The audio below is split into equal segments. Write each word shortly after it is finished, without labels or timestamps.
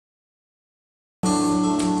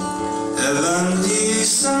Heavenly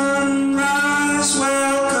sunrise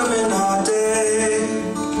welcoming our day.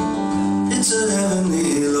 It's a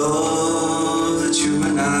heavenly love that you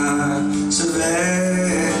and I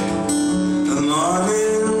survey. The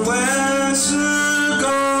morning wears her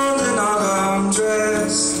golden autumn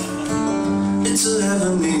dress. It's a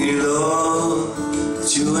heavenly love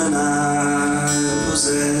that you and I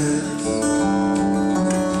possess.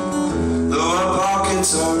 Though our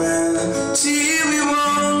pockets are empty, we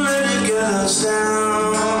won't let it get us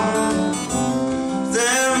down.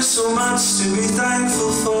 There is so much to be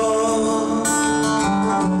thankful for.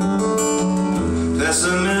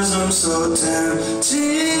 Pessimism so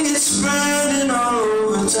tempting, it's spreading all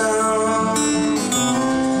over town.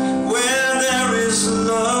 Where there is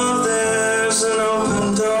love, there's an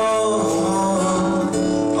open door.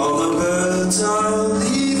 All the birds are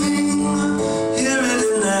leaving, hear it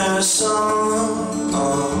in their song.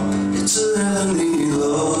 Oh, it's a heavenly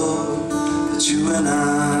love that you and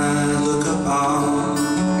I look upon.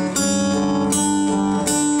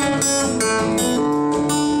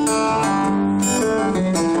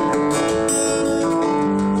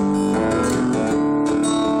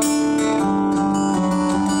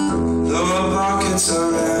 Pockets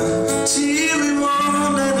are empty, we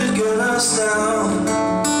won't let it get us down.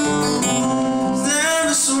 There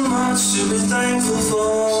is so much to be thankful for.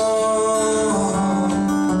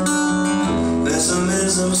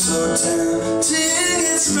 Pessimism so tempting,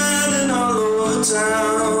 it's spreading all over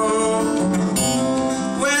town.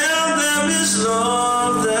 Where there is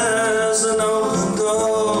love, there's an open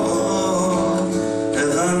door.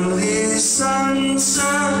 Heavenly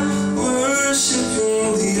sunset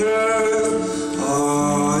worshipping the earth.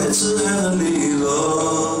 Oh, it's a heavenly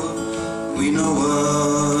love, we know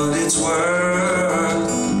what it's worth.